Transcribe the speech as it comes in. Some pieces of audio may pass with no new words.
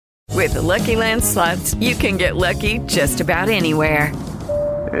With the Lucky Land Slots, you can get lucky just about anywhere.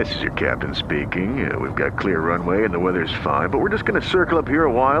 This is your captain speaking. We've got clear runway and the weather's fine, but we're just going to circle up here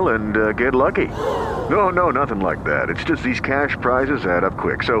a while and get lucky. No, nothing like that. It's just these cash prizes add up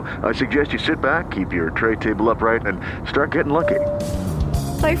quick. So I suggest you sit back, keep your tray table upright, and start getting lucky.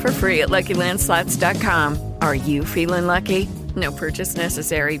 Play for free at LuckyLandSlots.com. Are you feeling lucky? No purchase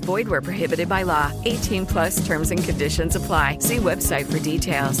necessary. Void where prohibited by law. 18+ terms and conditions apply. See website for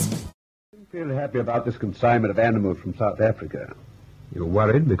details. I feel happy about this consignment of animals from South Africa. You're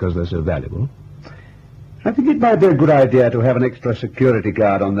worried because they're so valuable? I think it might be a good idea to have an extra security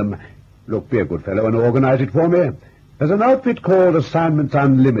guard on them. Look, be a good fellow and organize it for me. There's an outfit called Assignments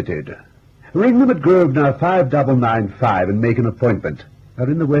Unlimited. Ring them at Grosvenor 5995 and make an appointment. They're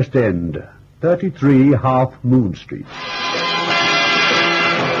in the West End, 33 Half Moon Street.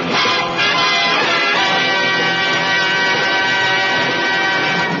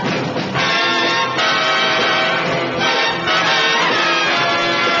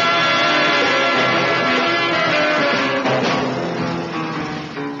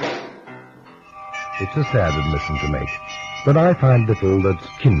 It's a sad admission to make, but I find little that's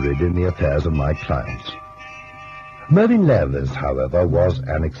kindred in the affairs of my clients. Mervyn Levers, however, was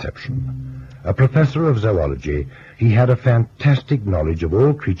an exception. A professor of zoology, he had a fantastic knowledge of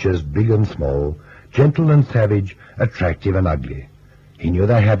all creatures big and small, gentle and savage, attractive and ugly. He knew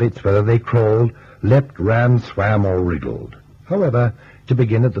their habits, whether they crawled, leapt, ran, swam, or wriggled. However, to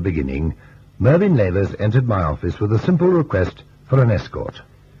begin at the beginning, Mervyn Levers entered my office with a simple request for an escort.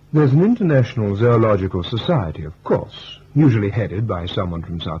 There's an International Zoological Society, of course, usually headed by someone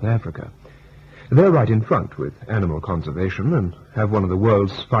from South Africa. They're right in front with animal conservation and have one of the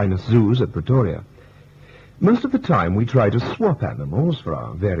world's finest zoos at Pretoria. Most of the time we try to swap animals for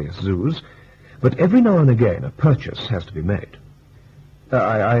our various zoos, but every now and again a purchase has to be made.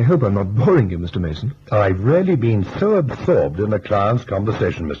 I hope I'm not boring you, Mr. Mason. I've really been so absorbed in the client's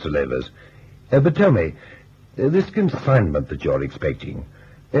conversation, Mr. Levers. But tell me, this consignment that you're expecting,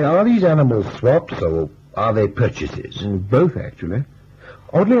 are these animals swaps or are they purchases? Both, actually.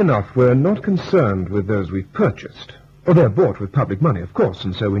 Oddly enough, we're not concerned with those we've purchased. Well, they're bought with public money, of course,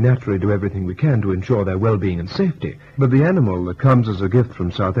 and so we naturally do everything we can to ensure their well-being and safety. But the animal that comes as a gift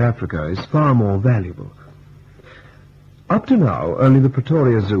from South Africa is far more valuable. Up to now, only the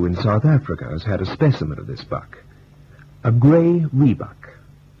Pretoria Zoo in South Africa has had a specimen of this buck. A grey rebuck.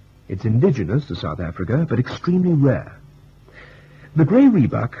 It's indigenous to South Africa, but extremely rare. The grey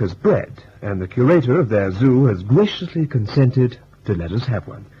rebuck has bred, and the curator of their zoo has graciously consented to let us have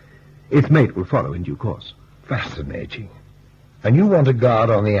one. Its mate will follow in due course. Fascinating. And you want a guard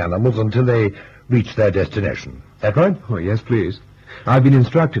on the animals until they reach their destination. That right? Oh, yes, please. I've been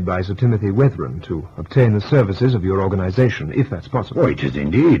instructed by Sir Timothy Wetheram to obtain the services of your organization, if that's possible. Oh, it is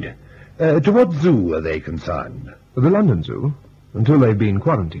indeed. To what zoo are they consigned? The London Zoo, until they've been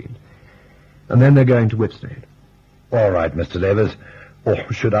quarantined. And then they're going to Whipsnade. All right, Mr. Levers.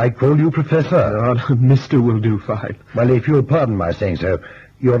 Or should I call you Professor? Mr. will do fine. Well, if you'll pardon my saying so,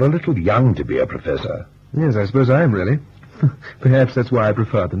 you're a little young to be a professor. Yes, I suppose I am, really. Perhaps that's why I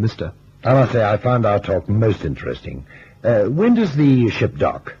prefer the Mr. I must say I found our talk most interesting. When does the ship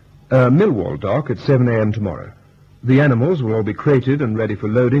dock? Millwall dock at 7 a.m. tomorrow. The animals will all be crated and ready for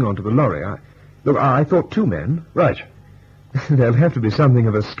loading onto the lorry. I thought 2 men. Right. They'll have to be something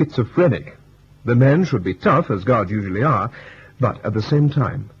of a schizophrenic. The men should be tough, as guards usually are, but at the same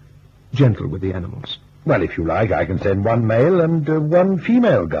time, gentle with the animals. Well, if you like, I can send 1 male and 1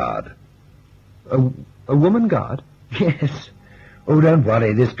 female guard. A woman guard? Yes. Oh, don't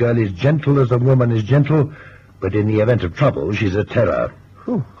worry, this girl is gentle as a woman is gentle, but in the event of trouble, she's a terror.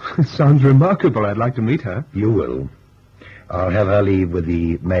 Oh, it sounds remarkable. I'd like to meet her. You will. I'll have her leave with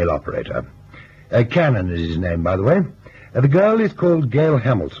the male operator. Cannon is his name, by the way. The girl is called Gail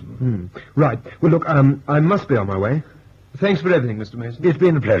Hamilton. Right. Well, look, I must be on my way. Thanks for everything, Mr. Mason. It's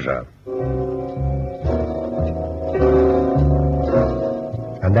been a pleasure.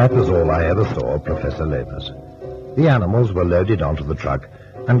 And that was all I ever saw of Professor Levers. The animals were loaded onto the truck,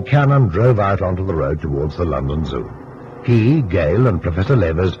 and Cannon drove out onto the road towards the London Zoo. He, Gail, and Professor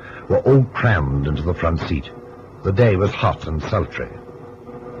Levers were all crammed into the front seat. The day was hot and sultry.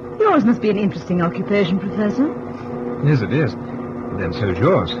 Yours must be an interesting occupation, Professor. Yes, it is. Then so's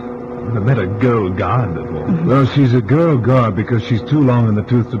yours. I've never met a girl guard before. Well, she's a girl guard because she's too long in the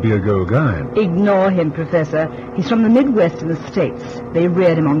tooth to be a girl guide. Ignore him, Professor. He's from the Midwest in the States. They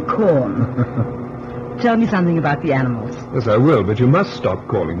reared him on corn. Tell me something about the animals. Yes, I will, but you must stop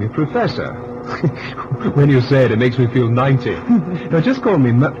calling me Professor. When you say it, it makes me feel 90. Now, just call me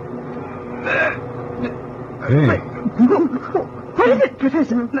Hey. What is it?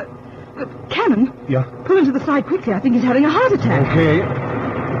 Professor, Cannon? Yeah? Pull him to the side quickly. I think he's having a heart attack. Okay.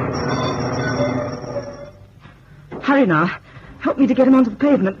 Hurry now. Help me to get him onto the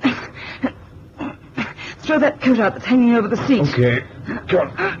pavement. Throw that coat out that's hanging over the seat. Okay. Come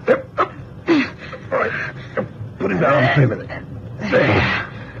on. All right. Put him down on the pavement. There.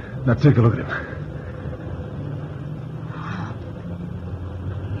 Now take a look at him.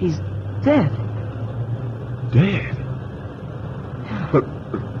 He's dead. Dead? But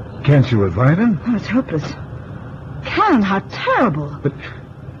can't you revive him? Oh, it's hopeless. Cannon, how terrible. But,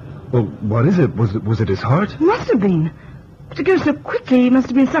 well, what is it? Was it his heart? Must have been. But to go so quickly, he must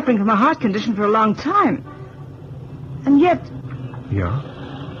have been suffering from a heart condition for a long time. And yet, Yeah?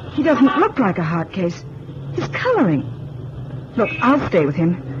 he doesn't look like a heart case. His coloring. Look, I'll stay with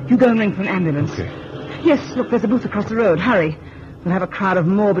him. You go and ring for an ambulance. Okay. Yes, look, there's a booth across the road. Hurry. We'll have a crowd of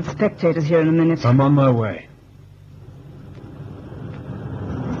morbid spectators here in a minute. I'm on my way.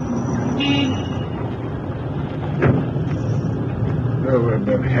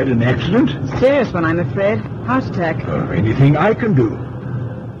 Had an accident? Serious one, I'm afraid. Heart attack. Anything I can do?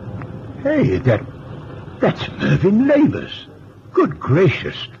 Hey, that's Mervyn Lavers. Good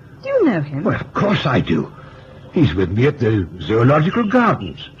gracious. Do you know him? Well, of course I do. He's with me at the Zoological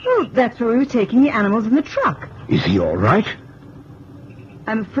Gardens. Well, that's where we were taking the animals in the truck. Is he all right?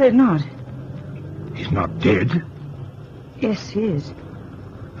 I'm afraid not. He's not dead? Yes, he is.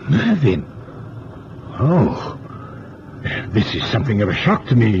 Mervyn. Oh. This is something of a shock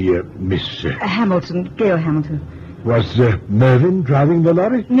to me, Miss... Hamilton, Gail Hamilton. Was Mervyn driving the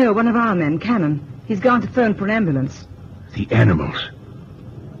lorry? No, one of our men, Cannon. He's gone to phone for an ambulance. The animals.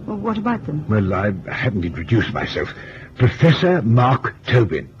 Well, what about them? Well, I haven't introduced myself. Professor Mark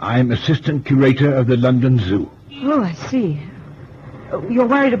Tobin. I'm assistant curator of the London Zoo. Oh, I see. You're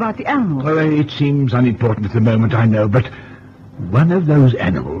worried about the animals? Well, it seems unimportant at the moment, I know, but one of those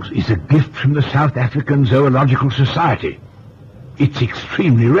animals is a gift from the South African Zoological Society. It's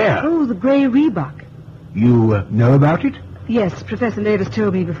extremely rare. Oh, the grey rebuck. You know about it? Yes, Professor Lavers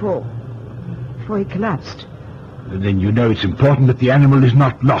told me before he collapsed. Then you know it's important that the animal is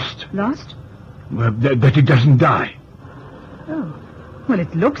not lost. Lost? That it doesn't die. Oh. Well,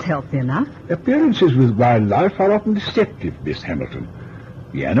 it looks healthy enough. Appearances with wildlife are often deceptive, Miss Hamilton.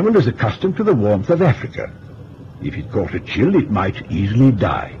 The animal is accustomed to the warmth of Africa. If it caught a chill, it might easily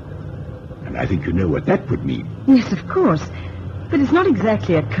die. And I think you know what that would mean. Yes, of course. But it's not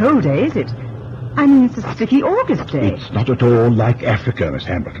exactly a cold day, is it? I mean, it's a sticky August day. It's not at all like Africa, Miss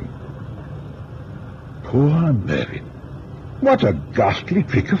Hamilton. Poor Mervyn. What a ghastly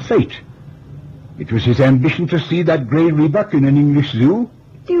trick of fate. It was his ambition to see that grey rebuck in an English zoo.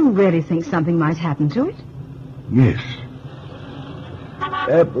 Do you really think something might happen to it? Yes.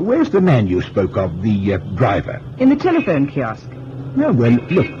 Where's the man you spoke of, the driver? In the telephone kiosk. Well,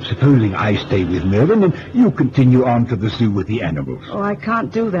 look, supposing I stay with Mervyn and you continue on to the zoo with the animals. Oh, I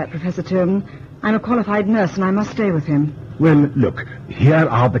can't do that, Professor Tobin. I'm a qualified nurse and I must stay with him. Well, look, here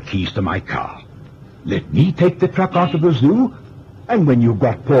are the keys to my car. Let me take the truck out of the zoo, and when you've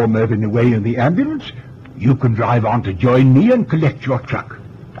got poor Mervyn away in the ambulance, you can drive on to join me and collect your truck.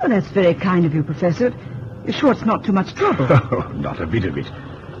 Oh, that's very kind of you, Professor. You're sure it's not too much trouble? Oh, not a bit of it.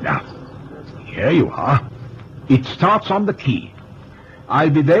 Now, here you are. It starts on the key. I'll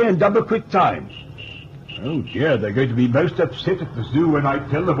be there in double quick time. Oh, dear, they're going to be most upset at the zoo when I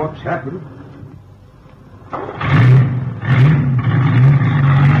tell them what's happened.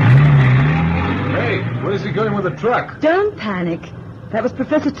 Hey, where's he going with the truck? Don't panic. That was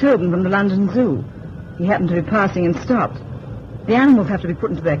Professor Tobin from the London Zoo. He happened to be passing and stopped. The animals have to be put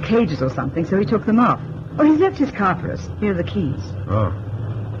into their cages or something, so he took them off. Oh, he's left his car for us. Here are the keys. Oh.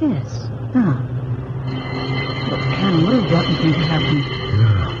 Yes. Ah. Look, Cannon, what a rotten thing to happen.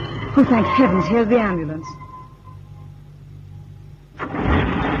 Yeah. Oh, thank heavens, here's the ambulance.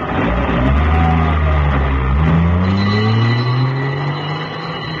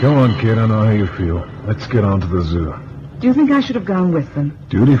 Come on, kid. I know how you feel. Let's get on to the zoo. Do you think I should have gone with them?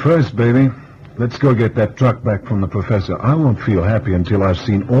 Duty first, baby. Let's go get that truck back from the professor. I won't feel happy until I've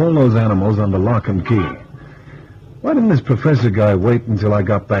seen all those animals under lock and key. Why didn't this professor guy wait until I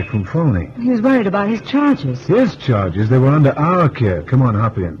got back from phoning? He was worried about his charges. His charges? They were under our care. Come on,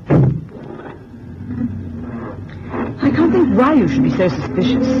 hop in. I can't think why you should be so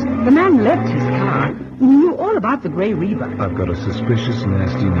suspicious. The man left his car. He knew all about the grey rebuck. I've got a suspicious,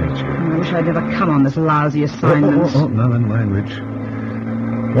 nasty nature. I wish I'd never come on this lousy assignment. Oh, not in language.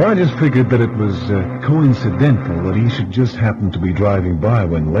 Well, I just figured that it was coincidental that he should just happen to be driving by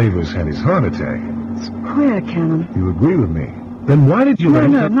when Lavers had his heart attack. It's queer, Cannon. You agree with me? Then why did you...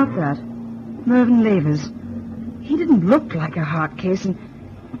 No, not that. Mervyn Lavers. He didn't look like a heart case, and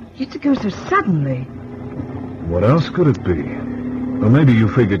he had to go so suddenly. What else could it be? Or maybe you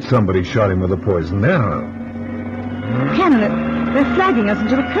figured somebody shot him with a poisoned arrow. Cannon, they're flagging us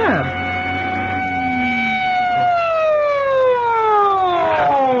into the curb.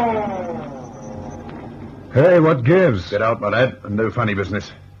 Hey, what gives? Get out, my lad, and no funny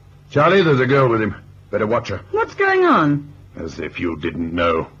business. Charlie, there's a girl with him. Better watch her. What's going on? As if you didn't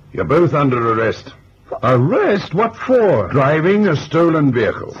know. You're both under arrest. Arrest? What for? Driving a stolen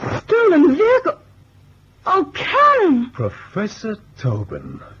vehicle. Stolen vehicle? Oh, Cannon! Professor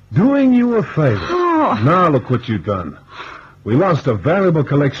Tobin, doing you a favor. Oh. Now look what you've done. We lost a valuable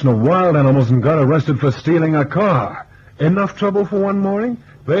collection of wild animals and got arrested for stealing a car. Enough trouble for one morning?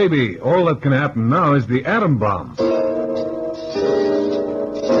 Baby, all that can happen now is the atom bomb.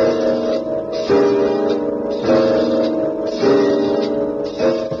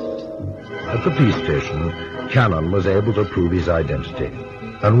 At the police station, Cannon was able to prove his identity,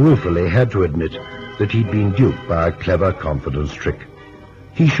 and ruefully had to admit that he'd been duped by a clever confidence trick.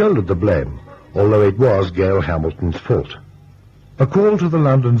 He shouldered the blame, although it was Gail Hamilton's fault. A call to the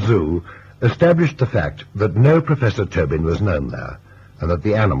London Zoo established the fact that no Professor Tobin was known there, and that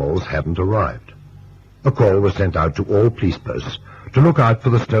the animals hadn't arrived. A call was sent out to all police posts to look out for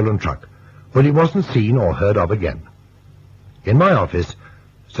the stolen truck, but it wasn't seen or heard of again. In my office,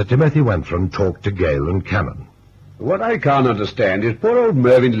 Sir Timothy Wenthron talked to Gail and Cannon. What I can't understand is poor old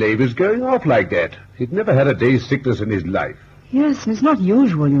Mervyn Lavers going off like that. He'd never had a day's sickness in his life. Yes, and it's not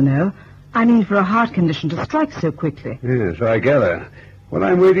usual, you know. I mean, for a heart condition to strike so quickly. Yes, I gather. Well,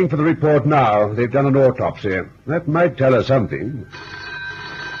 I'm waiting for the report now. They've done an autopsy. That might tell us something.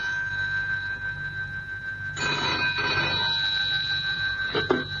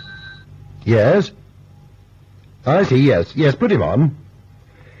 Yes? I see, yes. Yes, put him on.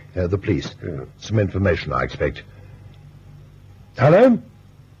 The police. Yeah. Some information, I expect. Hello?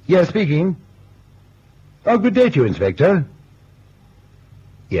 Yes, speaking. Oh, good day to you, Inspector.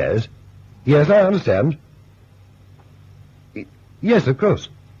 Yes. Yes, I understand. Yes, of course.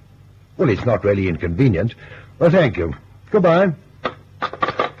 Well, it's not really inconvenient. Well, thank you. Goodbye.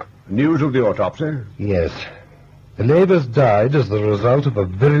 News of the autopsy? Yes. Lavers died as the result of a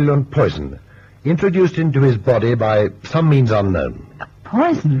virulent poison introduced into his body by some means unknown.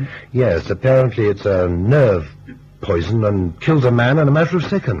 Poison? Yes, apparently it's a nerve poison and kills a man in a matter of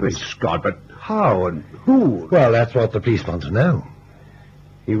seconds. Great Scott, but how and who? Well, that's what the police want to know.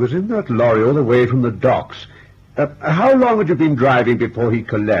 He was in that lorry all the way from the docks. How long had you been driving before he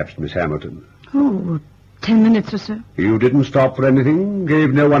collapsed, Miss Hamilton? Oh, 10 minutes or so. You didn't stop for anything?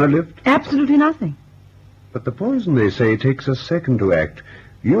 Gave no one a lift? Absolutely nothing. But the poison, they say, takes a second to act.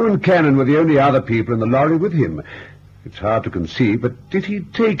 You and Cannon were the only other people in the lorry with him. It's hard to conceive, but did he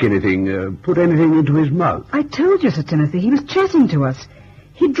take anything, put anything into his mouth? I told you, Sir Timothy, he was chatting to us.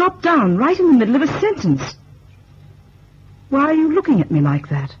 He dropped down right in the middle of a sentence. Why are you looking at me like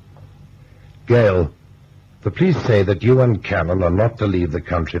that? Gail, the police say that you and Cannon are not to leave the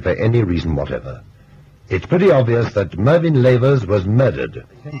country for any reason whatever. It's pretty obvious that Mervyn Lavers was murdered.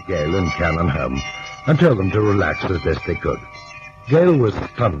 They sent Gail and Cannon home and told them to relax as best they could. Gail was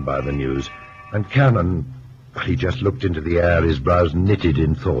stunned by the news, and Cannon, he just looked into the air, his brows knitted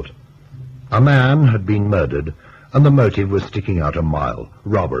in thought. A man had been murdered, and the motive was sticking out a mile: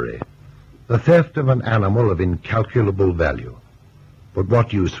 robbery. The theft of an animal of incalculable value. But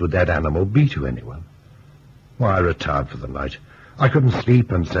what use would that animal be to anyone? Well, I retired for the night. I couldn't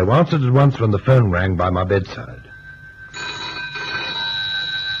sleep, and so answered at once when the phone rang by my bedside.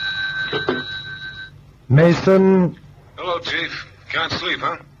 Mason? Hello, Chief. Can't sleep,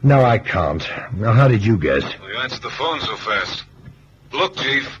 huh? No, I can't. Now, how did you guess? Well, you answered the phone so fast. Look,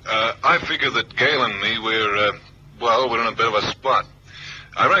 Chief, I figure that Gail and me, we're in a bit of a spot.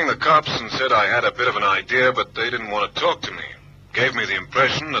 I rang the cops and said I had a bit of an idea, but they didn't want to talk to me. Gave me the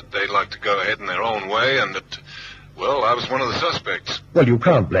impression that they'd like to go ahead in their own way and that, well, I was one of the suspects. Well, you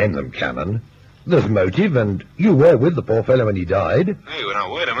can't blame them, Cannon. There's motive, and you were with the poor fellow when he died. Hey, well,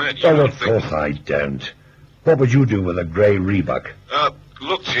 now, wait a minute. Oh, of course I don't. What would you do with a grey Reebok?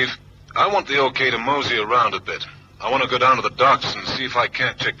 Look, Chief, I want the okay to mosey around a bit. I want to go down to the docks and see if I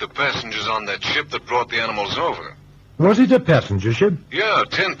can't check the passengers on that ship that brought the animals over. Was it a passenger ship? Yeah,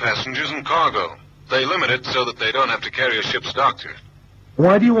 10 passengers and cargo. They limit it so that they don't have to carry a ship's doctor.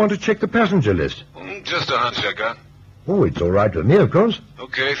 Why do you want to check the passenger list? Just a hunch I got. Oh, it's all right with me, of course.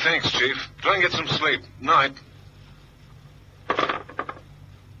 Okay, thanks, Chief. Try and get some sleep. Night.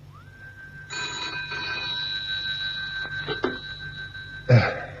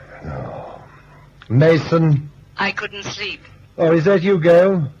 Mason? I couldn't sleep. Oh, is that you,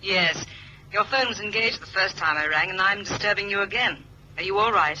 Gail? Yes. Your phone was engaged the first time I rang, and I'm disturbing you again. Are you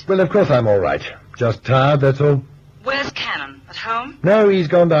all right? Well, of course I'm all right. Just tired, that's all. Where's Cannon? At home? No, he's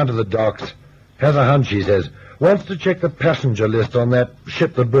gone down to the docks. Has a hunch, he says. Wants to check the passenger list on that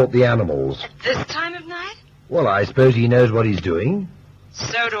ship that brought the animals. At this time of night? Well, I suppose he knows what he's doing.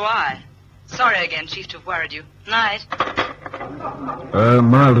 So do I. Sorry again, Chief, to have worried you. Night.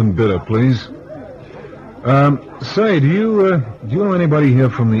 Mild and bitter, please. Say, do you know anybody here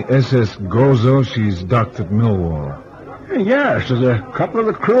from the SS Gozo? She's docked at Millwall. Yes, there's a couple of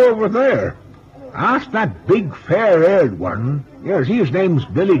the crew over there. Ask that big, fair-haired one. Yes, his name's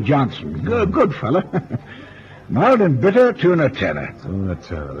Billy Johnson. Good fella. Mild and bitter, tuna tenner. Tuna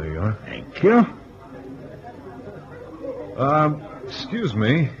tenner, there you are. Thank you. Excuse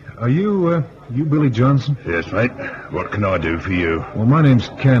me. Are you Billy Johnson? Yes, mate. What can I do for you? Well, my name's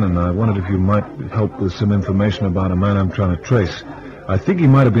Cannon. I wondered if you might help with some information about a man I'm trying to trace. I think he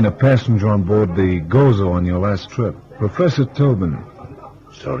might have been a passenger on board the Gozo on your last trip. Professor Tobin.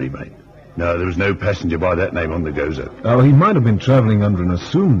 Sorry, mate. No, there was no passenger by that name on the Gozo. Oh, he might have been traveling under an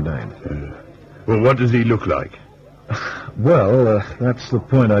assumed name. Well, what does he look like? Well, that's the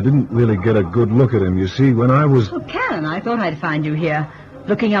point. I didn't really get a good look at him. You see, when I was... Oh, Cannon, I thought I'd find you here.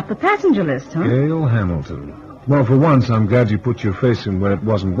 Looking up the passenger list, huh? Gail Hamilton. Well, for once, I'm glad you put your face in where it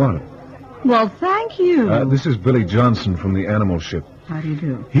wasn't wanted. Well, thank you. This is Billy Johnson from the animal ship. How do you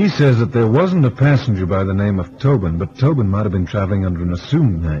do? He says that there wasn't a passenger by the name of Tobin, but Tobin might have been traveling under an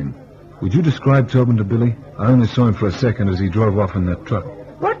assumed name. Would you describe Tobin to Billy? I only saw him for a second as he drove off in that truck.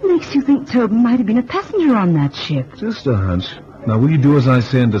 What makes you think Tobin might have been a passenger on that ship? Just a hunch. Now, will you do as I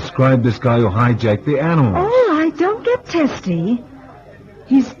say and describe this guy who hijacked the animals? All right, don't get testy.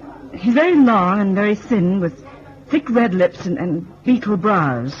 He's very long and very thin, with thick red lips and beetle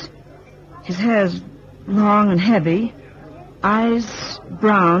brows. His hair's long and heavy, eyes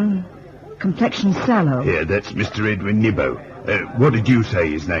brown, complexion sallow. Yeah, that's Mr. Edwin Nibbo. What did you say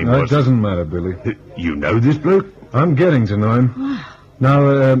his name was? It doesn't matter, Billy. You know this bloke? I'm getting to know him.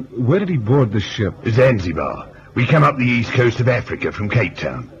 Now, where did he board the ship? Zanzibar. We come up the east coast of Africa from Cape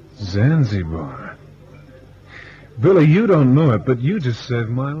Town. Zanzibar. Billy, you don't know it, but you just saved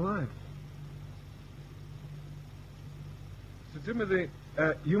my life. Sir Timothy,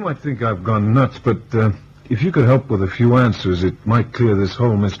 you might think I've gone nuts, but if you could help with a few answers, it might clear this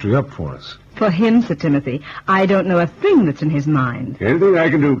whole mystery up for us. For him, Sir Timothy, I don't know a thing that's in his mind. Anything I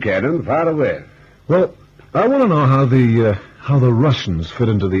can do, Cannon, far away. Well, I want to know how the Russians fit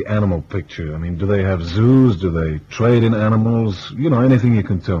into the animal picture. I mean, do they have zoos? Do they trade in animals? You know, anything you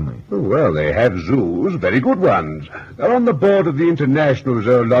can tell me. Well, they have zoos, very good ones. They're on the board of the International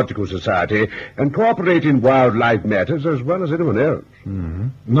Zoological Society and cooperate in wildlife matters as well as anyone else. Mm-hmm.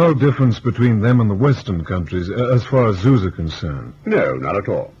 No difference between them and the Western countries as far as zoos are concerned? No, not at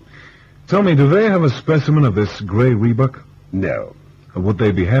all. Tell me, do they have a specimen of this gray rebuck? No. Would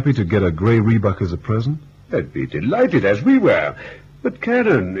they be happy to get a gray rebuck as a present? They'd be delighted, as we were. But,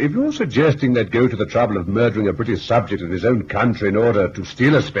 Cannon, if you're suggesting they'd go to the trouble of murdering a British subject in his own country in order to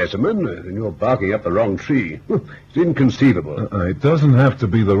steal a specimen, then you're barking up the wrong tree. It's inconceivable. It doesn't have to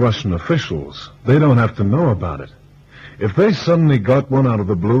be the Russian officials. They don't have to know about it. If they suddenly got one out of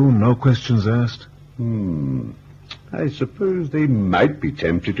the blue, no questions asked? I suppose they might be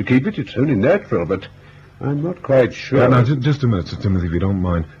tempted to keep it. It's only natural, but I'm not quite sure. Now, just a minute, Sir Timothy, if you don't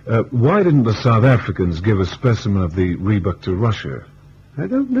mind. Why didn't the South Africans give a specimen of the rebuck to Russia? I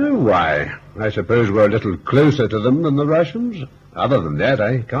don't know why. I suppose we're a little closer to them than the Russians. Other than that,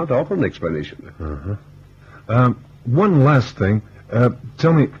 I can't offer an explanation. One last thing.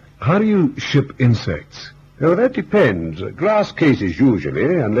 Tell me, how do you ship insects? Oh, that depends. Glass cases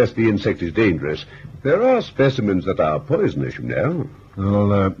usually, unless the insect is dangerous. There are specimens that are poisonous, you know.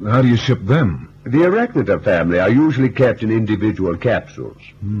 Well, how do you ship them? The Arachnida family are usually kept in individual capsules.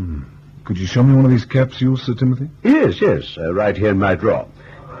 Could you show me one of these capsules, Sir Timothy? Yes, right here in my drawer.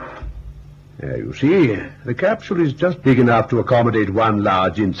 You see, the capsule is just big enough to accommodate one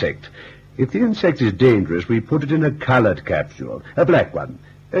large insect. If the insect is dangerous, we put it in a colored capsule, a black one.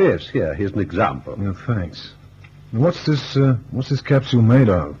 Yes, here's an example. Thanks. What's this capsule made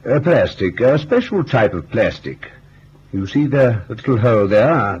of? Plastic, a special type of plastic. You see the little hole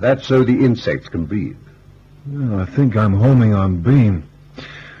there? That's so the insects can breathe. Well, I think I'm homing on beam.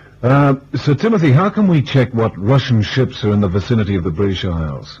 Sir Timothy, how can we check what Russian ships are in the vicinity of the British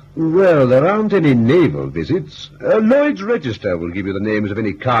Isles? Well, there aren't any naval visits. Lloyd's Register will give you the names of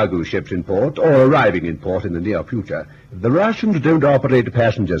any cargo ships in port or arriving in port in the near future. The Russians don't operate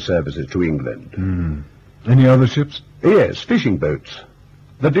passenger services to England. Any other ships? Yes, fishing boats.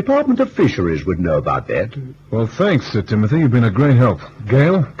 The Department of Fisheries would know about that. Well, thanks, Sir Timothy. You've been a great help.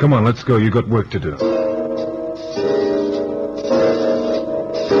 Gale, come on, let's go. You've got work to do.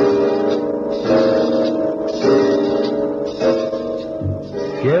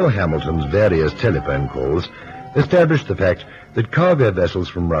 Gale Hamilton's various telephone calls established the fact that cargo vessels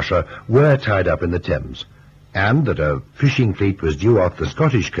from Russia were tied up in the Thames, and that a fishing fleet was due off the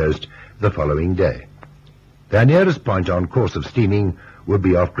Scottish coast the following day. Their nearest point on course of steaming would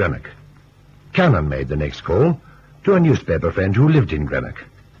be off Greenock. Cannon made the next call to a newspaper friend who lived in Greenock.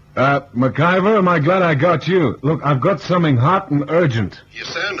 MacIver, am I glad I got you? Look, I've got something hot and urgent. You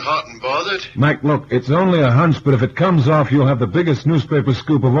sound hot and bothered. Mac, look, it's only a hunch, but if it comes off, you'll have the biggest newspaper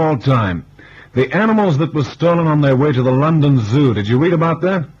scoop of all time. The animals that were stolen on their way to the London Zoo. Did you read about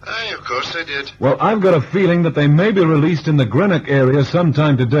that? Aye, of course I did. Well, I've got a feeling that they may be released in the Greenock area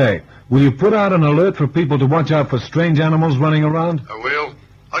sometime today. Will you put out an alert for people to watch out for strange animals running around? I will.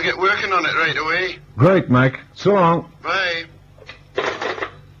 I'll get working on it right away. Great, Mac. So long. Bye.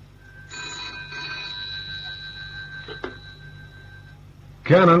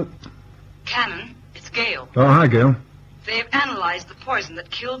 Cannon. Cannon, it's Gale. Oh, hi, Gale. They've analyzed the poison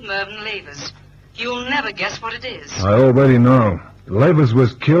that killed Mervyn Lavers. You'll never guess what it is. I already know. Lavers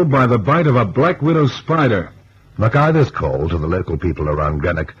was killed by the bite of a black widow spider. MacIver's call to the local people around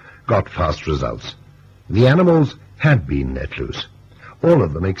Greenock got fast results. The animals had been let loose. All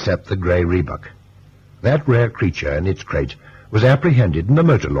of them except the grey rebuck. That rare creature in its crate was apprehended in a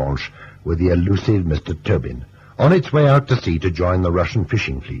motor launch with the elusive Mr. Tobin, on its way out to sea to join the Russian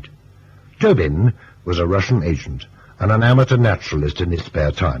fishing fleet. Tobin was a Russian agent and an amateur naturalist in his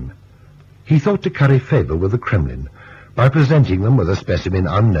spare time. He thought to curry favor with the Kremlin by presenting them with a specimen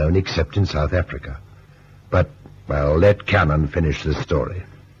unknown except in South Africa. But, well, let Cannon finish this story.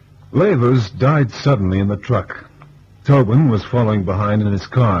 Lavers died suddenly in the truck. Tobin was following behind in his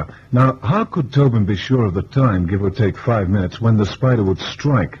car. Now, how could Tobin be sure of the time, give or take 5 minutes, when the spider would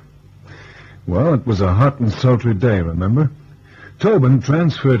strike? Well, it was a hot and sultry day, remember? Tobin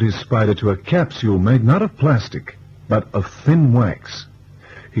transferred his spider to a capsule made not of plastic, but of thin wax.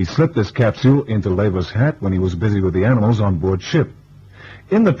 He slipped this capsule into Lavers' hat when he was busy with the animals on board ship.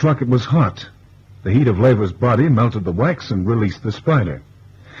 In the truck it was hot. The heat of Lavers' body melted the wax and released the spider.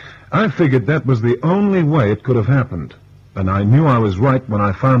 I figured that was the only way it could have happened, and I knew I was right when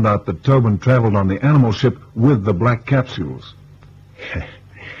I found out that Tobin traveled on the animal ship with the black capsules.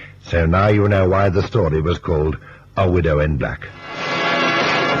 So now you know why the story was called A Widow in Black.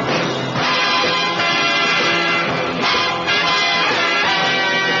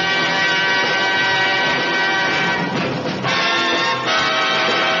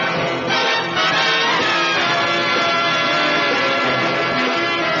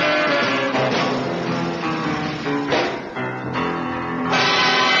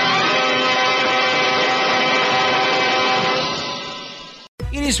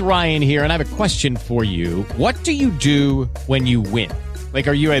 It is Ryan here, and I have a question for you. What do you do when you win? Like,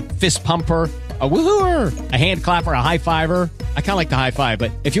 are you a fist pumper, a woohooer, a hand clapper, a high fiver? I kind of like the high five,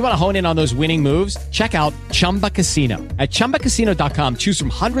 but if you want to hone in on those winning moves, check out Chumba Casino. At ChumbaCasino.com, choose from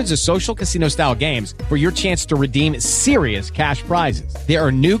hundreds of social casino-style games for your chance to redeem serious cash prizes. There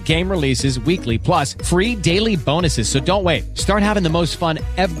are new game releases weekly, plus free daily bonuses, so don't wait. Start having the most fun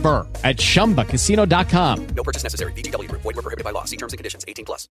ever at ChumbaCasino.com. No purchase necessary. VGW Group. Void where prohibited by law. See terms and conditions. 18+.